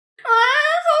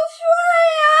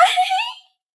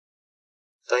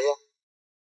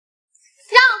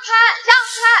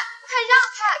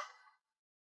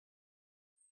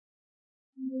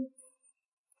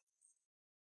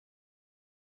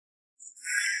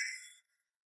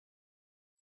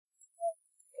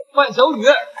范小雨。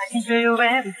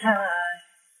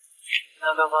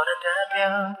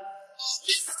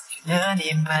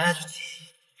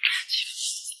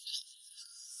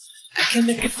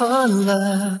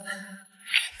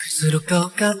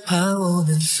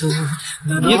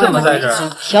你怎么在这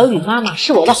儿？小雨妈妈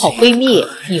是我的好闺蜜，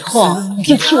以后你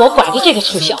就替我管着这个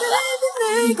臭小子。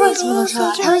你为什么都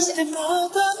说太危险？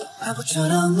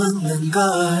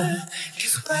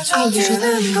阿姨说的。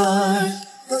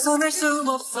最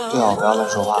好不要乱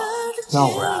说话，要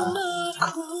不然……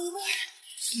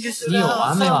你有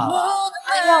完没完了？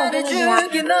让我跟着你啊！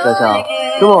小乔，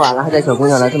这么晚了还带小姑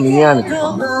娘来这么阴暗的地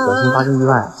方，小心发生意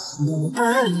外。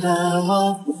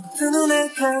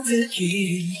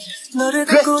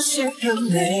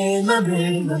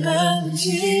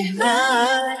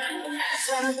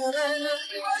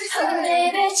很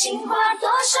美的情话多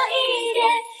说一点，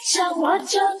想我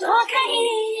就多看一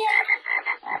眼。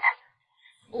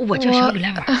我叫小雨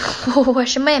来玩。我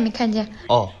什么也没看见。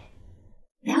哦。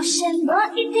表现多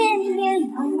一点点，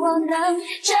让我能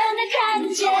真的看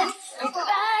见。少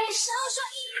说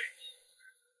一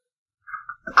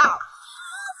啊！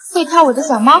会跳舞的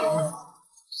小猫。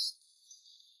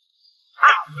哎，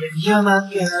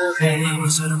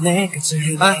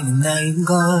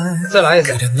再来一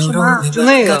次。什么？就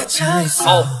那个。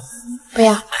哦。不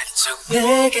要。哎，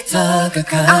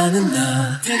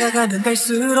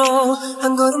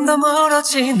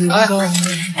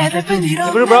你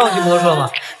不是不让我骑摩托车吗？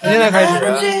从现在开始，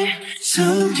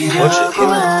我只听。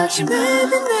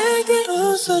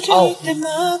哦。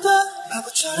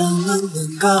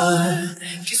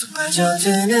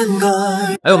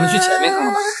哎，我们去前面看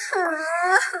看吧。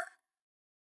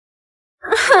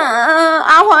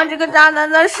阿黄这个渣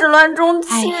男在始乱终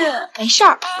弃。哎，没事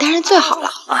儿，单身最好了。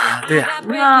啊，对呀。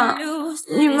那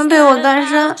你们陪我单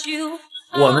身，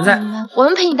我们在。我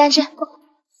们陪你单身。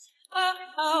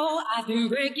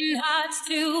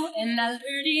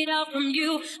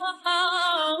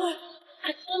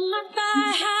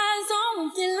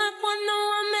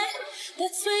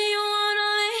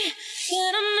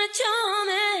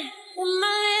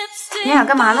你俩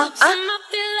干嘛呢？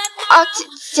啊，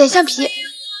捡橡皮。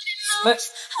哎。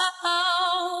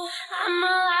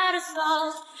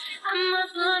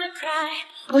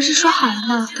不是说好了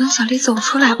吗？等小丽走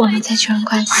出来，我们再确认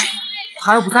关系。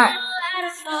他又不在。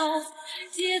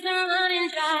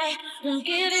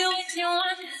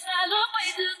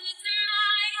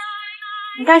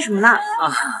你干什么呢？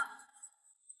啊。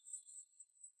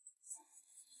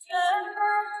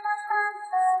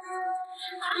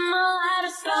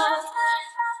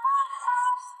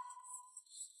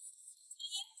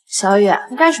小雨，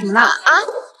你干什么呢？啊？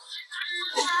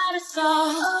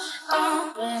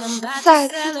在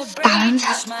打篮球。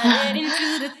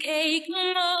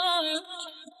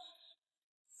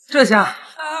这下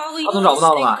阿总找不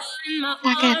到了吧？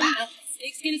大概吧。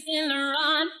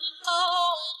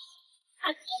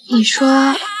你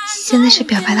说现在是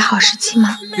表白的好时机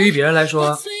吗？对于别人来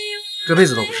说，这辈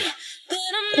子都不是。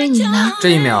对你呢？这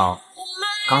一秒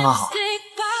刚刚好。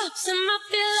行了，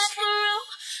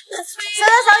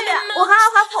小雨，我还要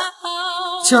跑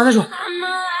步。切完再说。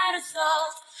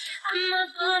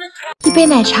一杯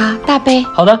奶茶，大杯。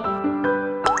好的。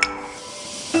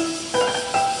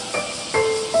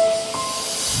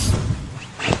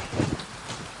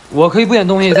我可以不点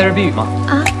东西在这避雨吗？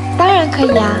啊，当然可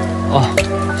以啊。哦，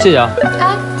谢谢啊。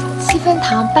哎，7分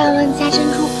糖半温加珍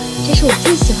珠，这是我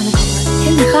最喜欢的口味，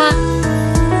请你喝啊。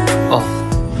哦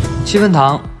，7分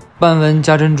糖半温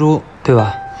加珍珠，对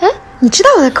吧？哎，你知道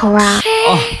我的口味啊？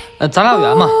哦，咱俩有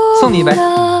缘嘛，送你一杯。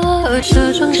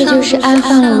这就是安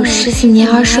放了我10几年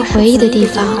儿时回忆的地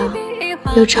方，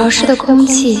有潮湿的空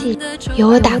气，有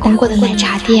我打工过的奶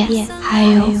茶店，还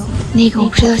有那个我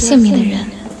不知道姓名的人。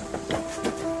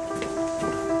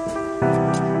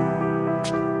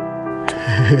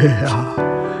嘿嘿呀，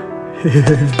嘿嘿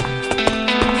嘿，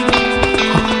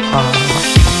哈哈。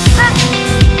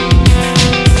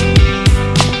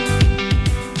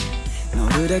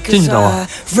进去等我。哎，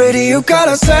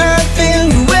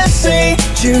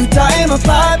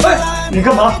你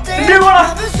干嘛？你别过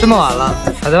来！这么晚了，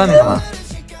还在外面干嘛？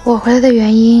我回来的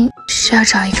原因是要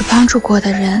找一个帮助过的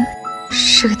人，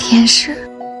是个天使。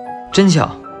真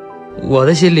巧，我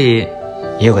的心里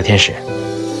也有个天使。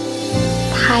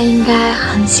他应该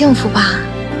很幸福吧？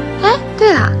哎，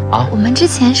对了啊，我们之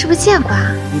前是不是见过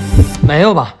啊？没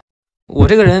有吧？我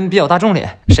这个人比较大众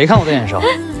脸，谁看我都眼熟。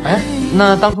哎，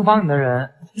那当初帮你的人，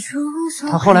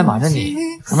他后来瞒着你，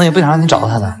可能也不想让你找到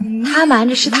他的。他瞒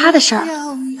着是他的事儿，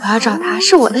我要找他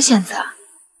是我的选择。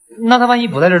那他万一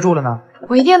不在这儿住了呢？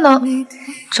我一定能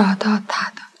找到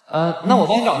他的。那我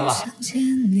帮你找他吧。好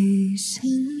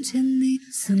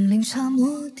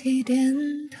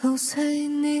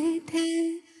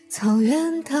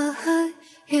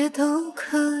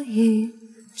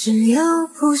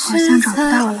像找不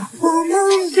到了。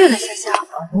对了，笑笑，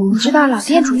你知道老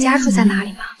店主家住在哪里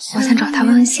吗？我想找他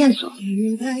问问线索。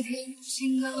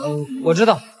我知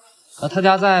道，他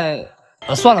家在……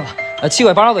算了吧，七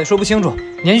拐八绕的也说不清楚，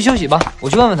你先去休息吧，我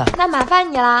去问问他。那麻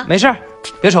烦你了。没事儿，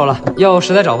别瞅了，要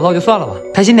实在找不到就算了吧，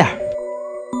开心点。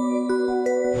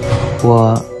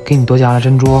我给你多加了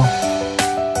珍珠哦。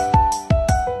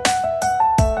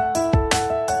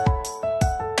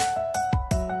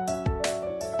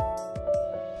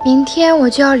明天我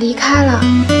就要离开了，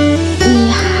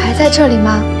你还在这里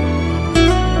吗？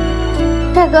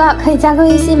帅哥，可以加个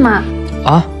微信吗？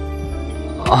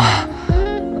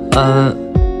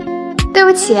对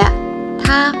不起，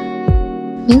他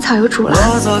名草有主了。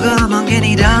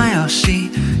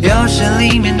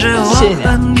谢谢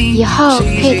你。以后可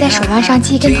以在手腕上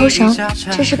系一根头绳，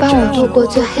这是帮我度过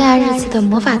最黑暗日子的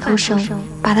魔法头绳，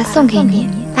把它送给你。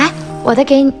来，我的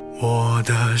给你。我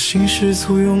的心是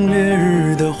簇拥烈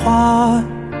日的花，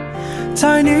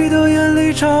在你的眼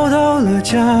里找到了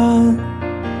家。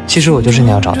其实我就是你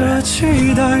要找的人。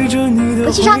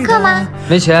不去上课吗？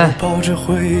没钱，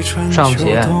上不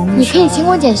起。你可以勤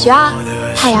工俭学啊，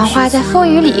太阳花在风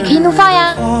雨里可以怒放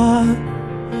呀。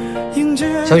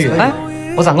小雨，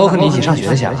我攒够和你一起上学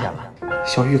的钱了。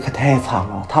小雨可太惨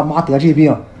了，他妈得这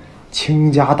病，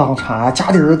倾家荡产，家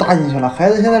底儿都搭进去了，孩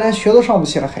子现在连学都上不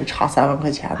起了，还差3万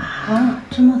块钱呢。啊，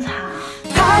这么惨。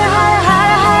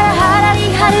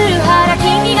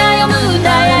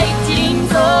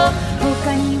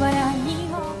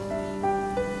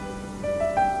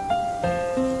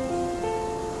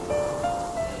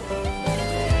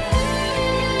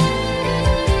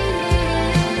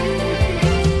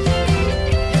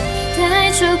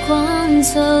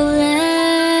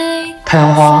太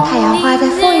阳花，在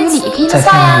风雨里可以怒在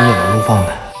放呀。太阳里也能怒放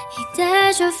的。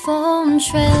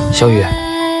小雨，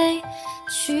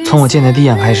从我见你的第一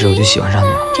眼开始，我就喜欢上你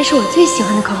了。这是我最喜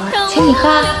欢的口味，请你喝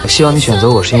啊。我希望你选择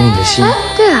我是因为你的心，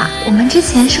对了，我们之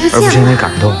前是不是而不是因为见了？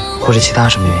感动或者其他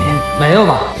什么原因。没有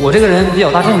吧，我这个人比较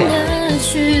大众点，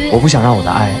我不想让我的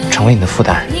爱成为你的负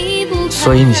担，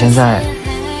所以你现在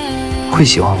会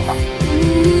喜欢我吗？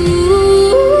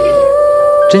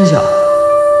真想，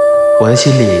我的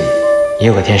心里也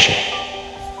有个天使。